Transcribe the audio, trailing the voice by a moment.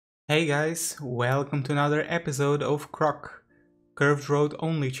Hey guys, welcome to another episode of CROC, Curved Road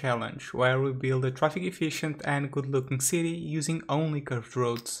Only Challenge, where we build a traffic efficient and good looking city using only curved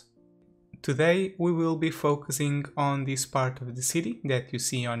roads. Today we will be focusing on this part of the city that you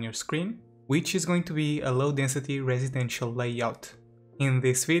see on your screen, which is going to be a low density residential layout. In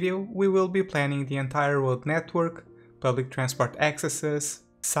this video we will be planning the entire road network, public transport accesses,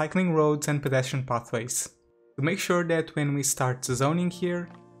 cycling roads and pedestrian pathways. To make sure that when we start zoning here,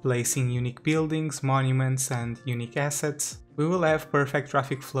 placing unique buildings, monuments and unique assets, we will have perfect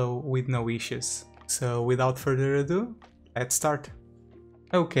traffic flow with no issues. So without further ado, let's start.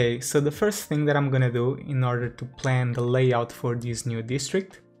 Okay, so the first thing that I'm gonna do in order to plan the layout for this new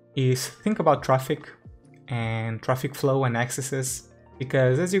district is think about traffic and traffic flow and accesses,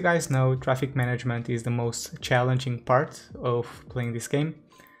 because as you guys know, traffic management is the most challenging part of playing this game,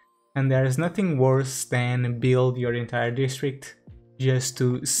 and there is nothing worse than build your entire district just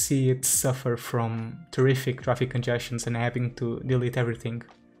to see it suffer from terrific traffic congestions and having to delete everything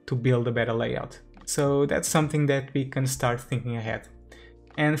to build a better layout. So that's something that we can start thinking ahead.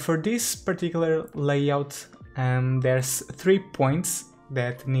 And for this particular layout, there's 3 points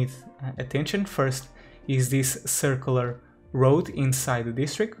that need attention. First is this circular road inside the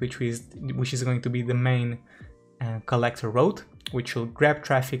district, which is going to be the main collector road, which will grab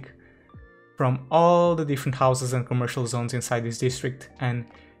traffic from all the different houses and commercial zones inside this district and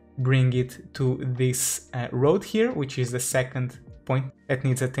bring it to this road here, which is the second point that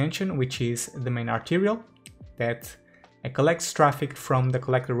needs attention, which is the main arterial that collects traffic from the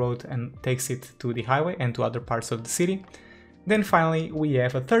collector road and takes it to the highway and to other parts of the city. Then finally we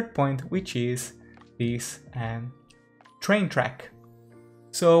have a third point, which is this train track.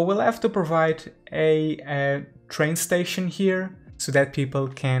 So we'll have to provide a train station here so that people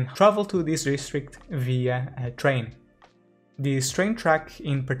can travel to this district via a train. This train track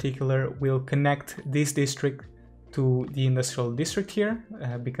in particular will connect this district to the industrial district here,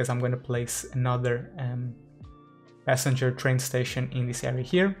 because I'm going to place another passenger train station in this area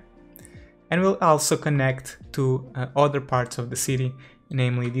here, and will also connect to other parts of the city,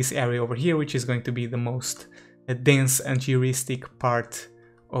 namely this area over here, which is going to be the most dense and touristic part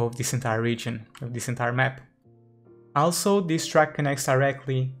of this entire region, of this entire map. Also, this track connects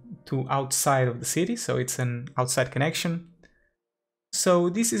directly to outside of the city, so it's an outside connection. So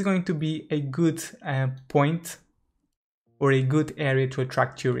this is going to be a good point or a good area to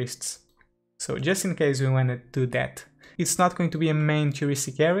attract tourists. So just in case we want to do that. It's not going to be a main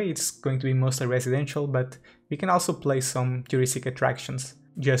touristic area, it's going to be mostly residential, but we can also place some touristic attractions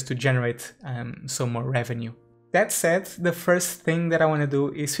just to generate some more revenue. That said, the first thing that I want to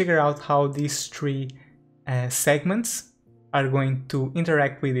do is figure out how these three segments are going to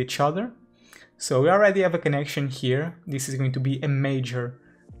interact with each other. So we already have a connection here. This is going to be a major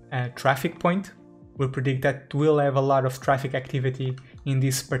traffic point. We'll predict that we'll have a lot of traffic activity in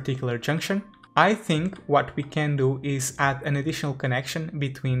this particular junction. I think what we can do is add an additional connection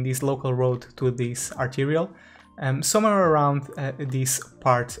between this local road to this arterial, somewhere around this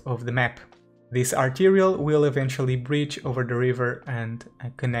part of the map. This arterial will eventually bridge over the river and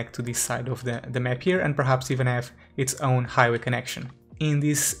connect to this side of the map here, and perhaps even have its own highway connection. In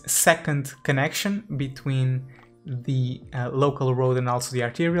this second connection between the local road and also the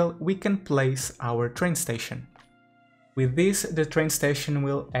arterial, we can place our train station. With this, the train station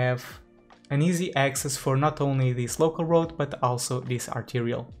will have an easy access for not only this local road but also this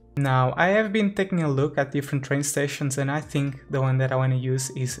arterial. Now, I have been taking a look at different train stations, and I think the one that I want to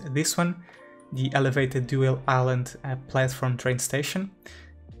use is this one, the elevated dual island platform train station,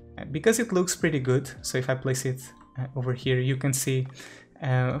 because it looks pretty good. So if I place it over here, you can see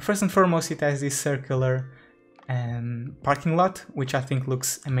first and foremost it has this circular parking lot, which I think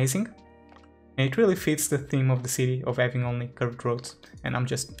looks amazing, and it really fits the theme of the city of having only curved roads. And I'm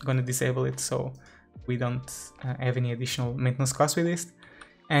just going to disable it so we don't have any additional maintenance costs with this.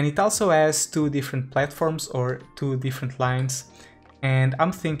 And it also has two different platforms or two different lines, and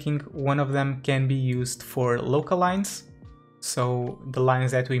I'm thinking one of them can be used for local lines, so the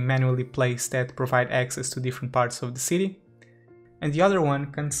lines that we manually place that provide access to different parts of the city, and the other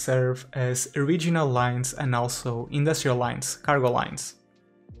one can serve as regional lines and also industrial lines, cargo lines.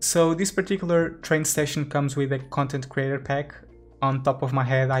 So this particular train station comes with a content creator pack. On top of my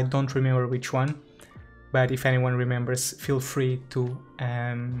head I don't remember which one, but if anyone remembers, feel free to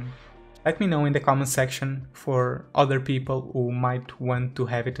let me know in the comment section for other people who might want to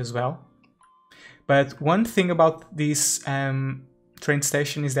have it as well. But one thing about this train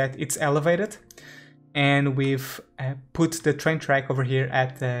station is that it's elevated, and we've put the train track over here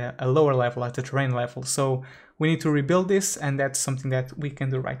at a lower level, at the terrain level. So we need to rebuild this, and that's something that we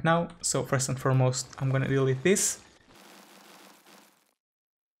can do right now. So first and foremost, I'm gonna delete this.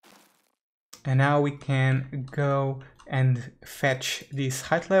 And now we can go and fetch this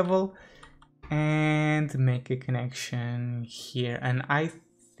height level and make a connection here. And I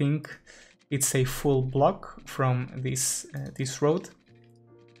think it's a full block from this road.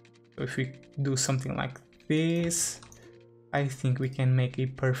 So if we do something like this, I think we can make a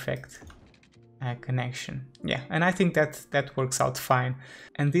perfect connection. Yeah, and I think that works out fine.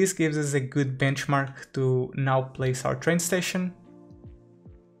 And this gives us a good benchmark to now place our train station.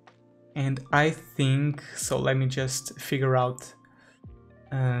 And I think, so let me just figure out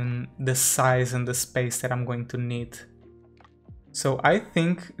the size and the space that I'm going to need. So I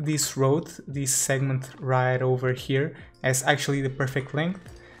think this road, this segment right over here, has actually the perfect length,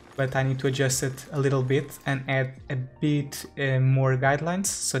 but I need to adjust it a little bit and add a bit more guidelines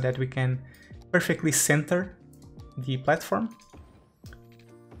so that we can perfectly center the platform.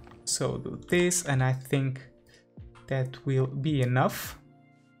 So do this, and I think that will be enough.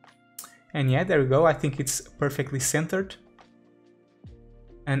 And yeah, there we go. I think it's perfectly centered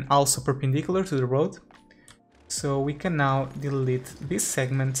and also perpendicular to the road. So we can now delete these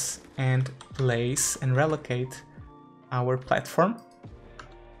segments and place and relocate our platform.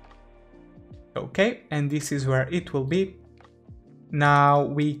 Okay, and this is where it will be. Now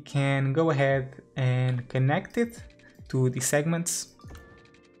we can go ahead and connect it to the segments.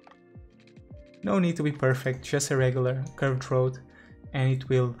 No need to be perfect, just a regular curved road, and it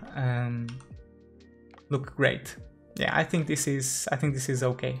will look great. Yeah, I think this is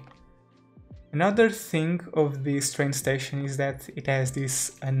okay. Another thing of this train station is that it has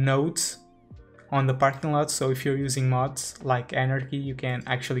these nodes on the parking lot. So if you're using mods like Anarchy, you can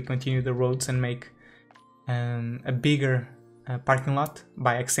actually continue the roads and make a bigger parking lot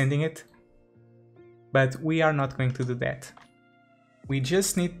by extending it. But we are not going to do that. We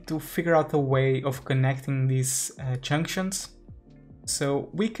just need to figure out a way of connecting these junctions. So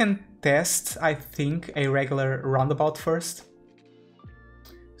we can test, I think, a regular roundabout first.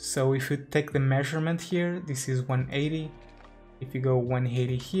 So if you take the measurement here, this is 180. If you go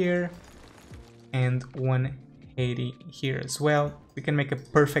 180 here and 180 here as well, we can make a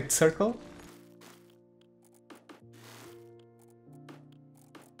perfect circle.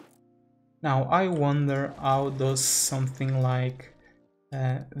 Now I wonder how does something like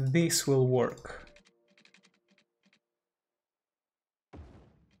this will work.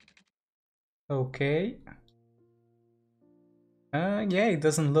 Okay. Yeah, it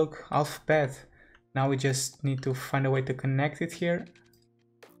doesn't look half bad. Now we just need to find a way to connect it here.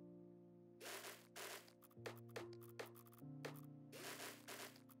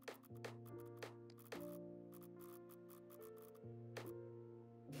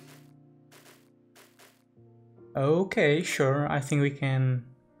 Okay, sure, I think we can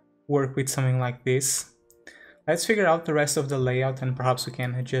work with something like this. Let's figure out the rest of the layout and perhaps we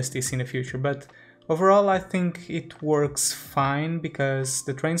can adjust this in the future, but overall I think it works fine because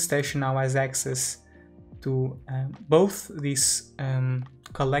the train station now has access to both this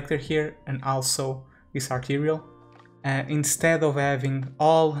collector here and also this arterial. Instead of having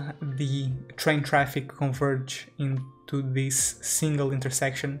all the train traffic converge into this single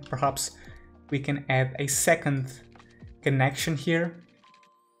intersection, perhaps we can add a second connection here.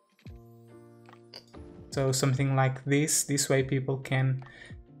 So something like this way people can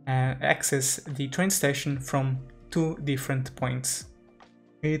access the train station from two different points.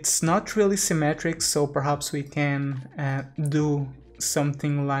 It's not really symmetric, so perhaps we can do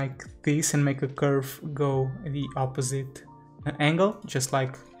something like this and make a curve go the opposite angle, just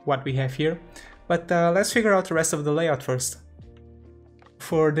like what we have here. But let's figure out the rest of the layout first.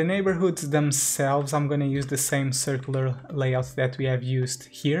 For the neighborhoods themselves, I'm going to use the same circular layout that we have used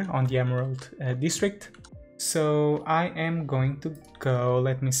here on the Emerald District. So I am going to go,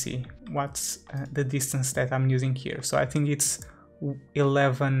 let me see, what's the distance that I'm using here. So I think it's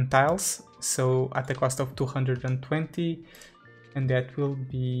 11 tiles, so at the cost of 220, and that will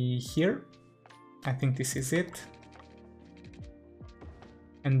be here. I think this is it.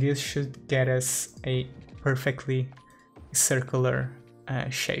 And this should get us a perfectly circular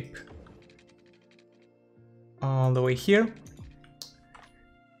shape all the way here.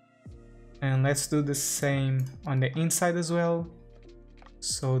 And let's do the same on the inside as well.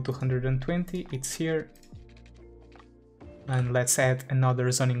 So 220, it's here. And let's add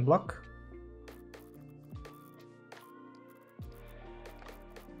another zoning block.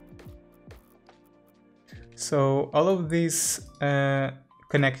 So all of these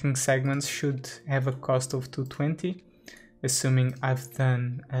connecting segments should have a cost of 220, assuming I've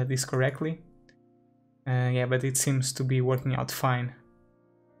done this correctly. Yeah, but it seems to be working out fine.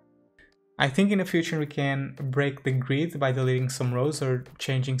 I think in the future we can break the grid by deleting some rows or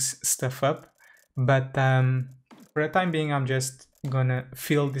changing stuff up, but for the time being I'm just gonna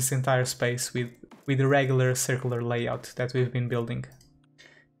fill this entire space with the regular circular layout that we've been building.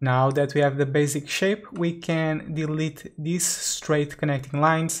 Now that we have the basic shape, we can delete these straight connecting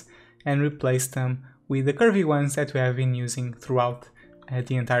lines and replace them with the curvy ones that we have been using throughout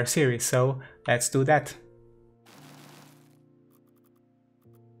the entire series, so let's do that.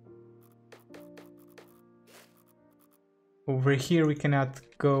 Over here we cannot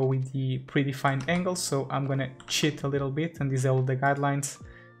go with the predefined angle, so I'm gonna cheat a little bit and disable the guidelines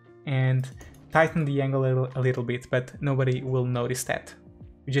and tighten the angle a little bit, but nobody will notice that.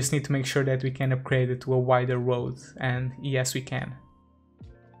 We just need to make sure that we can upgrade it to a wider road, and yes, we can.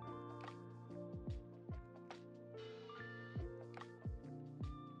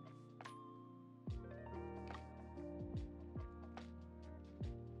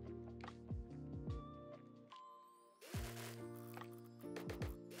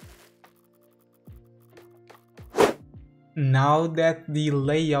 Now that the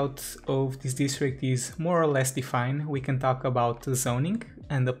layout of this district is more or less defined, we can talk about the zoning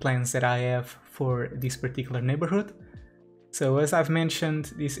and the plans that I have for this particular neighborhood. So as I've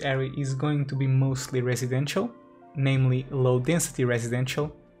mentioned, this area is going to be mostly residential, namely low density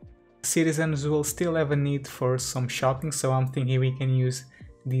residential. Citizens will still have a need for some shopping, so I'm thinking we can use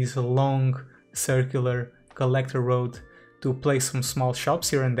this long circular collector road to place some small shops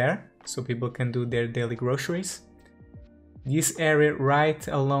here and there, so people can do their daily groceries. This area right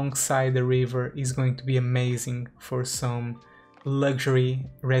alongside the river is going to be amazing for some luxury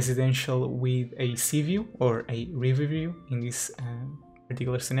residential with a sea view or a river view in this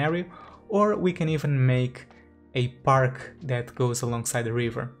particular scenario, or we can even make a park that goes alongside the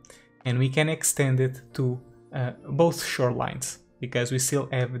river, and we can extend it to both shorelines because we still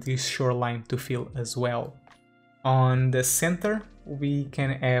have this shoreline to fill as well. On the center we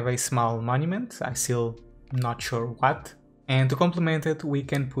can have a small monument, I still not sure what. And to complement it, we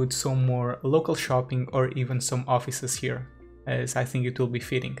can put some more local shopping or even some offices here, as I think it will be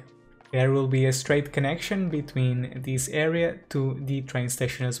fitting. There will be a straight connection between this area to the train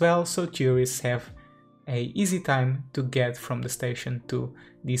station as well, so tourists have an easy time to get from the station to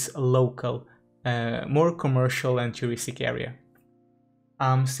this local, more commercial and touristic area.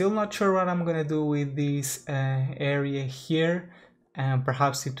 I'm still not sure what I'm gonna do with this area here, and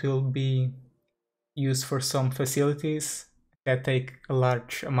perhaps it will be used for some facilities that take a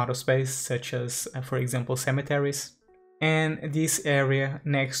large amount of space, such as, for example, cemeteries. And this area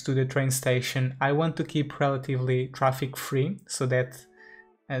next to the train station, I want to keep relatively traffic free, so that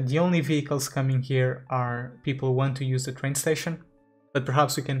the only vehicles coming here are people who want to use the train station, but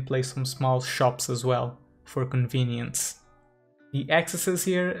perhaps we can place some small shops as well for convenience. The accesses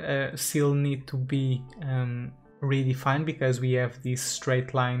here still need to be redefined because we have these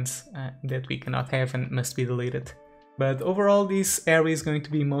straight lines that we cannot have and must be deleted. But overall this area is going to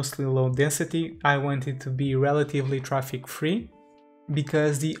be mostly low density. I want it to be relatively traffic free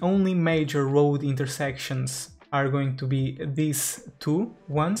because the only major road intersections are going to be these two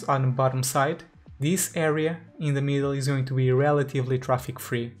ones on the bottom side. This area in the middle is going to be relatively traffic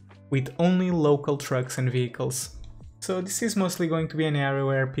free with only local trucks and vehicles. So this is mostly going to be an area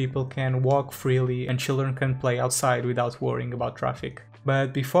where people can walk freely and children can play outside without worrying about traffic.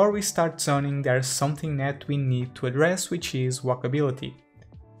 But before we start zoning, there's something that we need to address, which is walkability.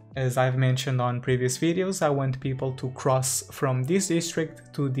 As I've mentioned on previous videos, I want people to cross from this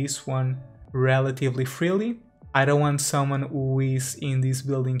district to this one relatively freely. I don't want someone who is in this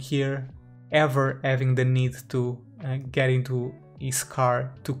building here ever having the need to get into his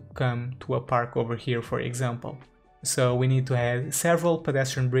car to come to a park over here, for example. So we need to add several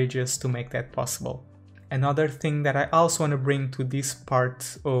pedestrian bridges to make that possible. Another thing that I also want to bring to this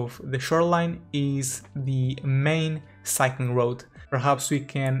part of the shoreline is the main cycling road. Perhaps we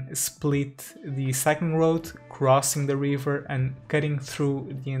can split the cycling road, crossing the river and cutting through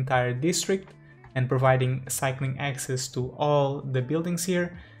the entire district and providing cycling access to all the buildings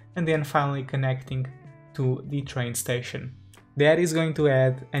here, and then finally connecting to the train station. That is going to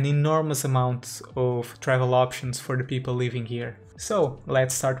add an enormous amount of travel options for the people living here. So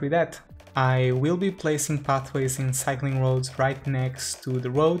let's start with that. I will be placing pathways and cycling roads right next to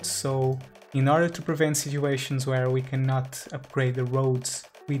the roads, so in order to prevent situations where we cannot upgrade the roads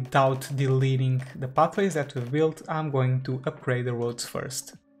without deleting the pathways that we've built, I'm going to upgrade the roads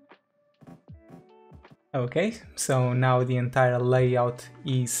first. Okay, so now the entire layout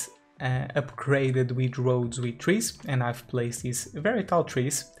is upgraded with roads with trees, and I've placed these very tall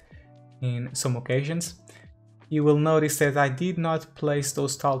trees. in some occasions. You will notice that I did not place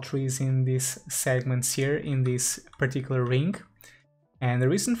those tall trees in these segments here in this particular ring. And the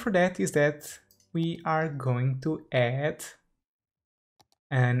reason for that is that we are going to add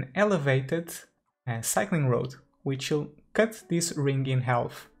an elevated cycling road, which will cut this ring in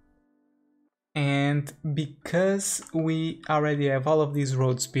half. And because we already have all of these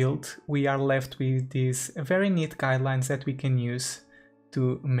roads built, we are left with these very neat guidelines that we can use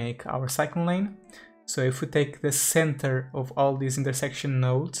to make our cycling lane. So if we take the center of all these intersection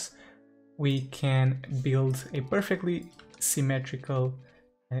nodes, we can build a perfectly symmetrical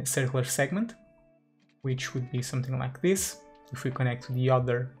circular segment, which would be something like this if we connect to the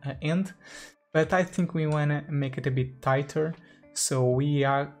other end. But I think we want to make it a bit tighter, so we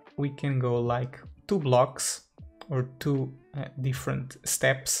can go like 2 blocks or 2 different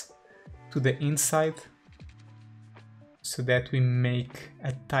steps to the inside, so that we make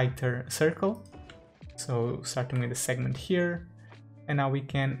a tighter circle. So starting with the segment here, and now we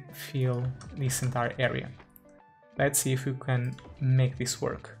can fill this entire area. Let's see if we can make this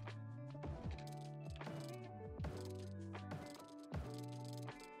work.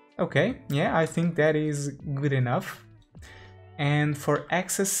 Okay, yeah, I think that is good enough. And for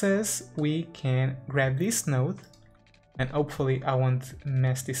accesses, we can grab this node, and hopefully I won't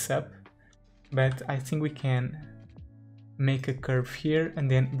mess this up, but I think we can make a curve here and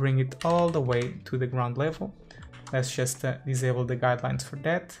then bring it all the way to the ground level. Let's just disable the guidelines for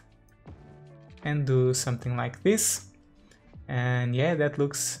that and do something like this. And yeah, that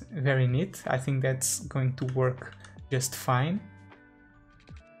looks very neat. I think that's going to work just fine.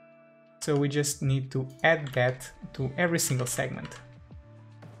 So we just need to add that to every single segment.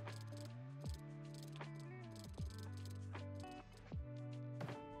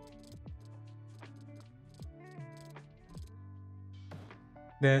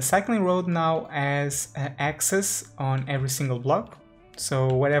 The cycling road now has access on every single block,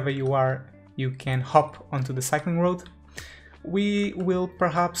 so wherever you are, you can hop onto the cycling road. We will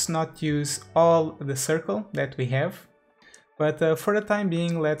perhaps not use all the circle that we have, but for the time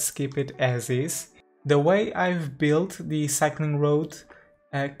being, let's keep it as is. The way I've built the cycling road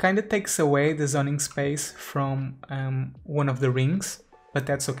kind of takes away the zoning space from one of the rings, but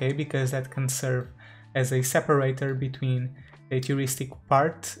that's okay because that can serve as a separator between the touristic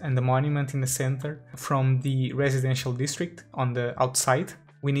part and the monument in the center from the residential district on the outside.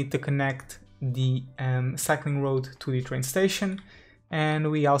 We need to connect the cycling road to the train station, and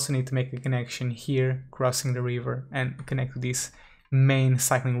we also need to make a connection here crossing the river and connect to this main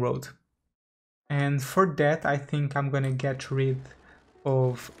cycling road. And for that, I think I'm gonna get rid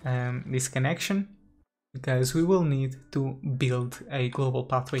of this connection because we will need to build a global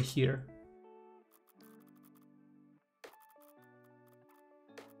pathway here.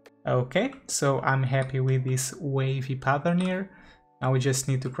 Okay, so I'm happy with this wavy pattern here. Now we just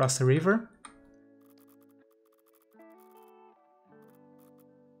need to cross the river.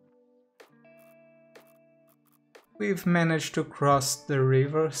 We've managed to cross the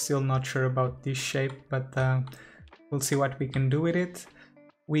river, still not sure about this shape, but we'll see what we can do with it.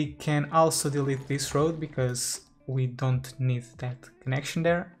 We can also delete this road because we don't need that connection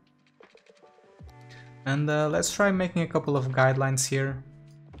there. And let's try making a couple of guidelines here.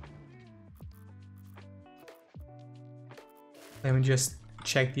 Let me just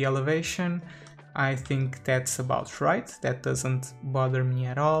check the elevation. I think that's about right. That doesn't bother me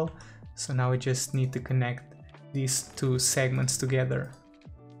at all. So now we just need to connect these 2 segments together.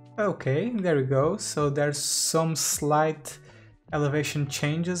 Okay, there we go. So there's some slight elevation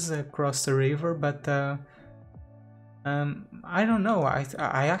changes across the river, but I don't know.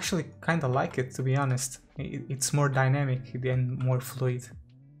 I actually kind of like it, to be honest. It's more dynamic and more fluid.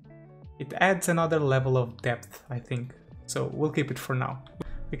 It adds another level of depth, I think. So we'll keep it for now.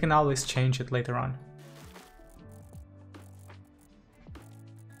 We can always change it later on.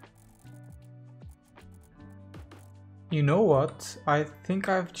 You know what? I think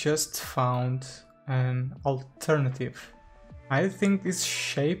I've just found an alternative. I think this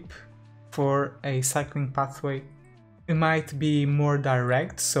shape for a cycling pathway, it might be more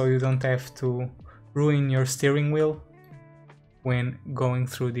direct, so you don't have to ruin your steering wheel when going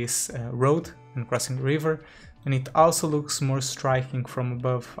through this road and crossing the river. And it also looks more striking from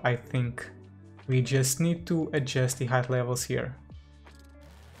above, I think. We just need to adjust the height levels here.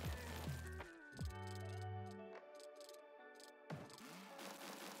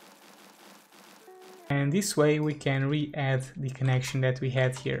 And this way we can re-add the connection that we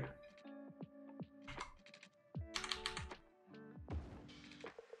had here.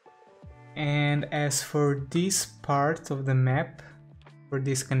 And as for this part of the map, For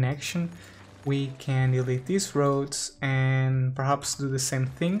this connection, we can delete these roads and perhaps do the same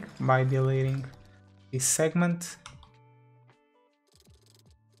thing by deleting this segment.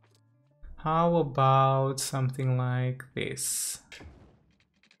 How about something like this?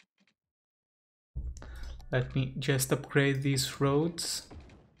 Let me just upgrade these roads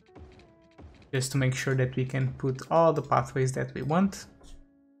just to make sure that we can put all the pathways that we want.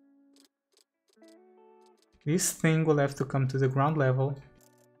 This thing will have to come to the ground level.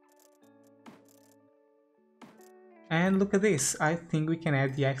 And look at this, I think we can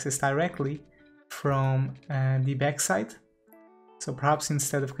add the access directly from the backside. So perhaps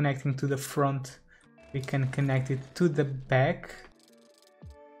instead of connecting to the front, we can connect it to the back.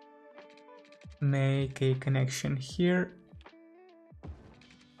 Make a connection here.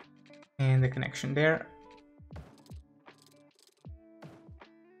 And a connection there.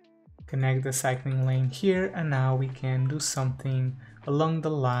 Connect the cycling lane here, and now we can do something along the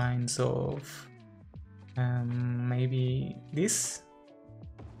lines of maybe this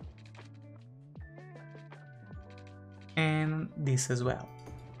and this as well.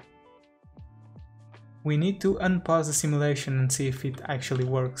 We need to unpause the simulation and see if it actually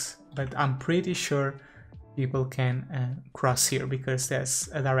works, but I'm pretty sure people can cross here because there's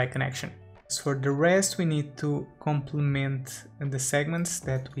a direct connection. As for the rest, we need to complement the segments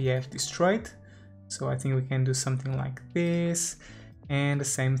that we have destroyed. So I think we can do something like this and the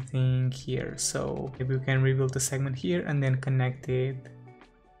same thing here. So maybe we can rebuild the segment here and then connect it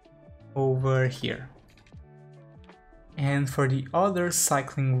over here. And for the other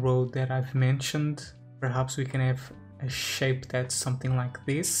cycling road that I've mentioned, perhaps we can have a shape that's something like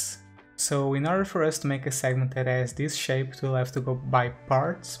this. So in order for us to make a segment that has this shape, we'll have to go by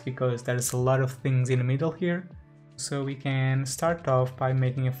parts because there's a lot of things in the middle here. So we can start off by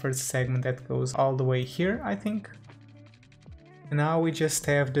making a first segment that goes all the way here, I think. And now we just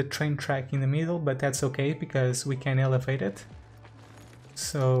have the train track in the middle, but that's okay because we can elevate it.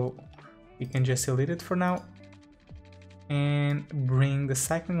 So we can just delete it for now and bring the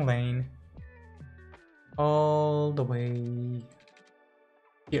cycling lane all the way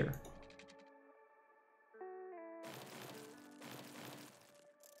here.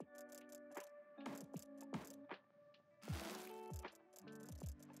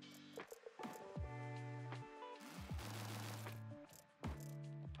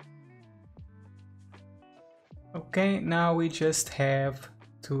 Okay, now we just have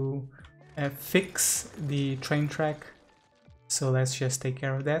to fix the train track. So let's just take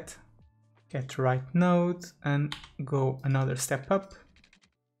care of that. Get the right node and go another step up.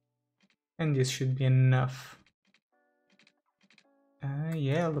 And this should be enough.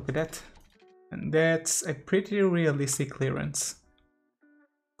 Yeah, look at that. And that's a pretty realistic clearance.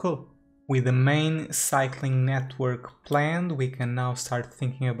 Cool. With the main cycling network planned, we can now start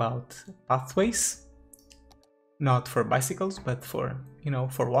thinking about pathways. Not for bicycles, but for,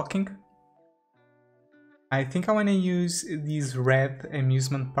 for walking. I think I want to use these red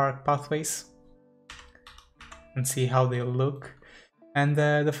amusement park pathways and see how they look. And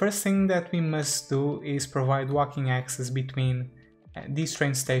the first thing that we must do is provide walking access between this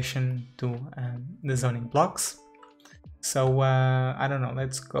train station to the zoning blocks. So I don't know,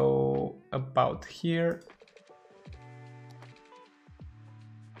 let's go about here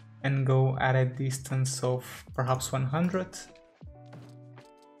and go at a distance of perhaps 100.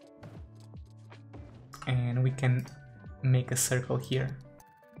 And we can make a circle here.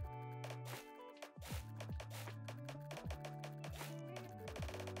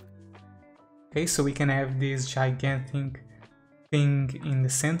 Okay, so we can have this gigantic thing in the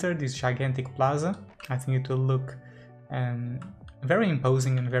center, this gigantic plaza. I think it will look very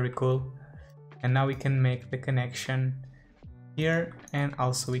imposing and very cool. And now we can make the connection here, and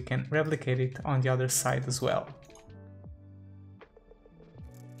also we can replicate it on the other side as well.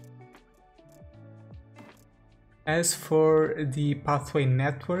 As for the pathway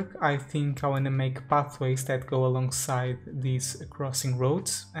network, I think I want to make pathways that go alongside these crossing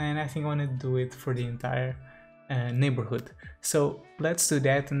roads, and I think I want to do it for the entire neighborhood. So let's do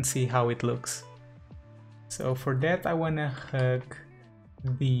that and see how it looks. So for that I want to hug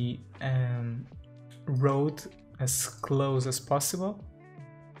the road as close as possible.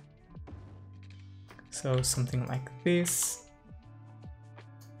 So something like this,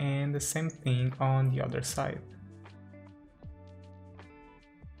 and the same thing on the other side.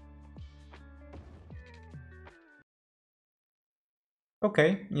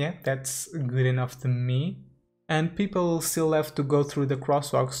 Okay, yeah, that's good enough to me. And people still have to go through the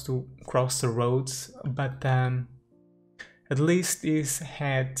crosswalks to cross the roads, but at least this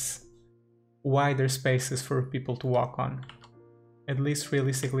had wider spaces for people to walk on. At least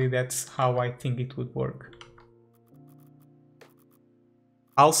realistically, that's how I think it would work.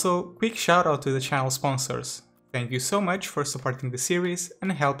 Also, quick shout out to the channel sponsors. Thank you so much for supporting the series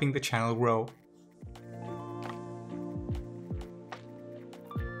and helping the channel grow.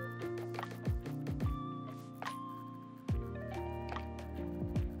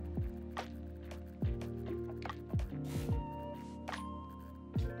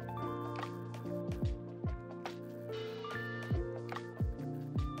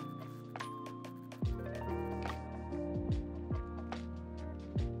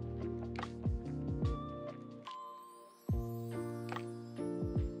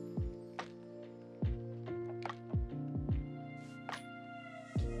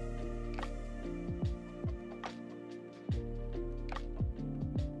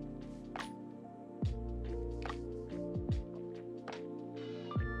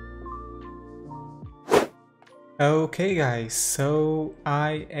 Okay guys, so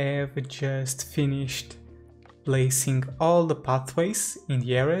I have just finished placing all the pathways in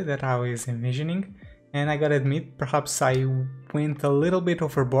the area that I was envisioning, and I gotta admit, perhaps I went a little bit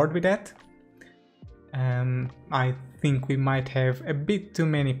overboard with that. I think we might have a bit too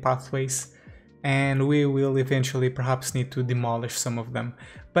many pathways, and we will eventually perhaps need to demolish some of them.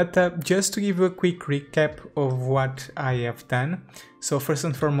 But just to give you a quick recap of what I have done. So first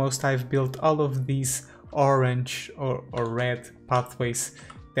and foremost, I've built all of these orange or red pathways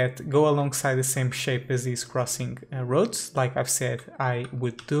that go alongside the same shape as these crossing roads, like I've said I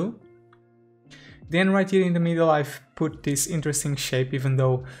would do. Then right here in the middle I've put this interesting shape, even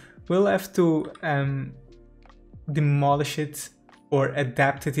though we'll have to demolish it or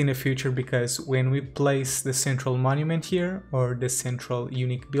adapt it in the future, because when we place the central monument here, or the central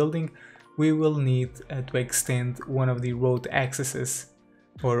unique building, we will need to extend one of the road accesses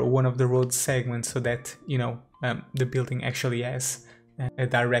or one of the road segments, so that, you know, the building actually has a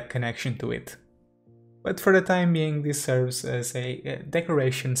direct connection to it. But for the time being, this serves as a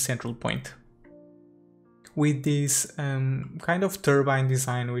decoration central point with this kind of turbine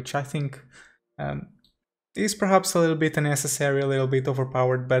design, which I think is perhaps a little bit unnecessary, a little bit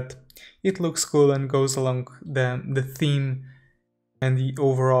overpowered, but it looks cool and goes along the theme and the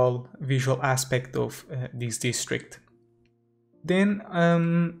overall visual aspect of this district. Then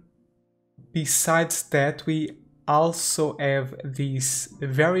besides that, we also have this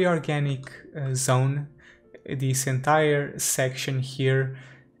very organic zone, this entire section here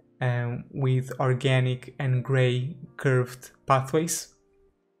with organic and gray curved pathways.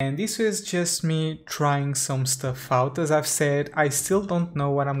 And this is just me trying some stuff out. As I've said, I still don't know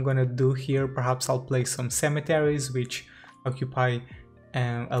what I'm gonna do here. Perhaps I'll place some cemeteries which occupy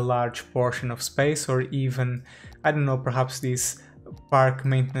a large portion of space, or even, I don't know, perhaps these park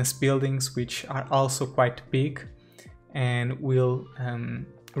maintenance buildings, which are also quite big and will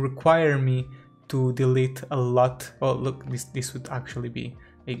require me to delete a lot. Oh look, this would actually be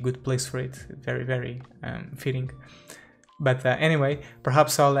a good place for it, very fitting. But anyway,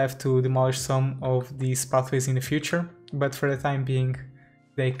 perhaps I'll have to demolish some of these pathways in the future, but for the time being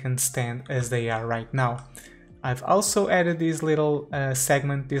they can stand as they are right now. I've also added this little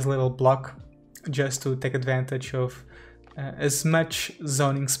segment, this little block, just to take advantage of as much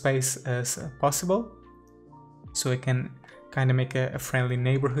zoning space as possible, so I can kind of make a friendly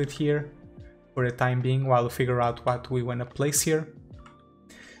neighborhood here for the time being while we figure out what we want to place here.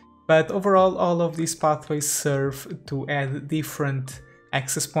 But overall, all of these pathways serve to add different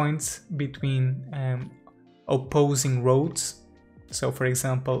access points between opposing roads. So for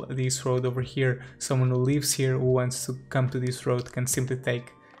example, this road over here, someone who lives here who wants to come to this road can simply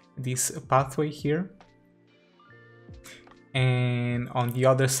take this pathway here. And on the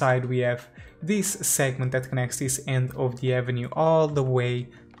other side we have this segment that connects this end of the avenue all the way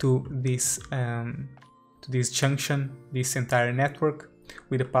to this junction, this entire network,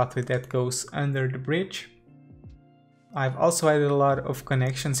 with a pathway that goes under the bridge. I've also added a lot of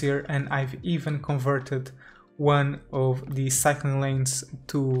connections here, and I've even converted one of the cycling lanes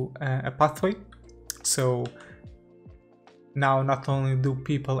to a pathway. So now not only do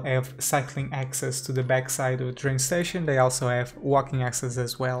people have cycling access to the backside of the train station, they also have walking access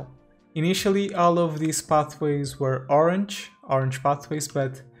as well. Initially all of these pathways were orange pathways,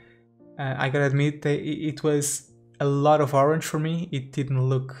 but I gotta admit it was a lot of orange for me. It didn't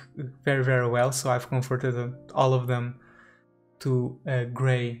look very well, so I've converted all of them to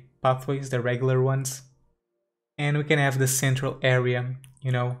gray pathways, the regular ones. And we can have the central area,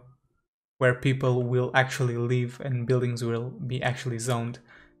 you know, where people will actually live and buildings will be actually zoned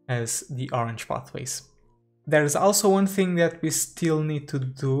as the orange pathways. There's also one thing that we still need to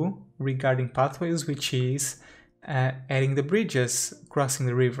do regarding pathways, which is adding the bridges crossing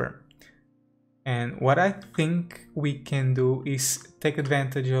the river. And what I think we can do is take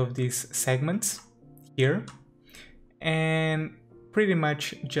advantage of these segments here and pretty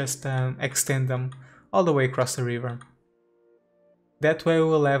much just extend them all the way across the river. That way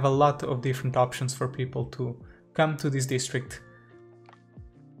we'll have a lot of different options for people to come to this district.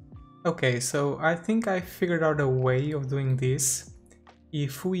 Okay, so I think I figured out a way of doing this.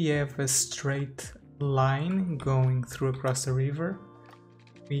 If we have a straight line going through across the river,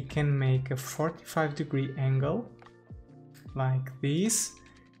 we can make a 45-degree angle like this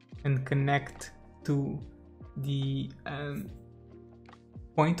and connect to the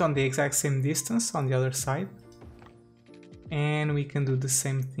point on the exact same distance on the other side. And we can do the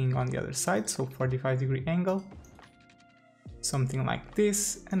same thing on the other side, so 45-degree angle, something like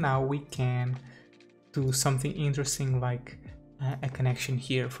this. And now we can do something interesting like a connection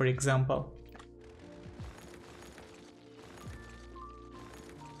here, for example.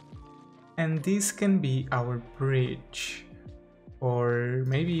 And this can be our bridge, or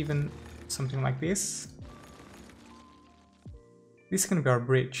maybe even something like this. This can be our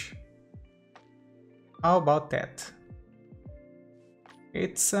bridge. How about that?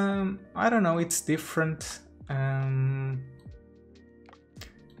 It's, I don't know, it's different.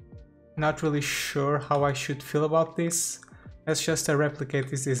 Not really sure how I should feel about this. Let's just replicate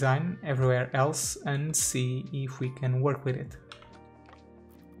this design everywhere else and see if we can work with it.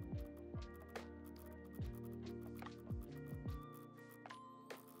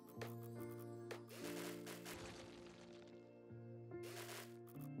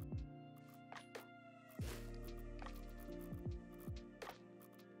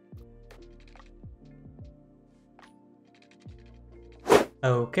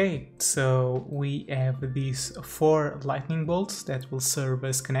 Okay, so we have these 4 lightning bolts that will serve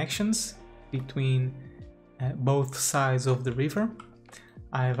as connections between both sides of the river.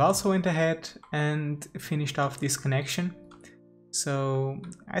 I've also went ahead and finished off this connection. So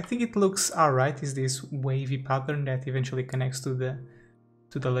I think it looks alright. Is this wavy pattern that eventually connects to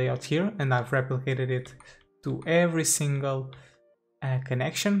the layout here, and I've replicated it to every single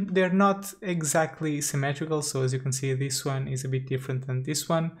connection. They're not exactly symmetrical, so as you can see this one is a bit different than this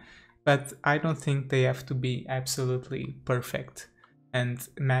one, but I don't think they have to be absolutely perfect and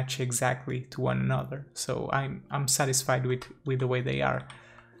match exactly to one another, so I'm satisfied with the way they are.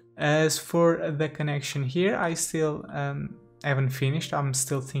 As for the connection here, I still haven't finished. I'm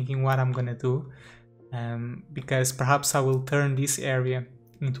still thinking what I'm gonna do, because perhaps I will turn this area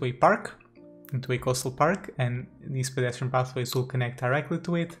into a park, into a coastal park, and these pedestrian pathways will connect directly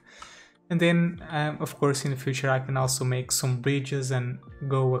to it. And then of course in the future I can also make some bridges and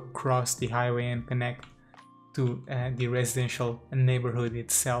go across the highway and connect to the residential neighborhood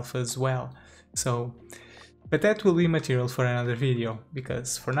itself as well. So, but that will be material for another video,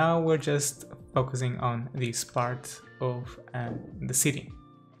 because for now we're just focusing on this part of the city.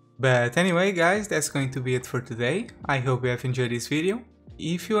 But anyway guys, that's going to be it for today. I hope you have enjoyed this video.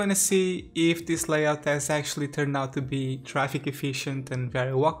 If you want to see if this layout has actually turned out to be traffic efficient and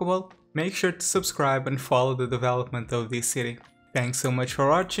very walkable, make sure to subscribe and follow the development of this city. Thanks so much for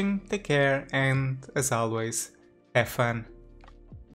watching, take care, and as always, have fun.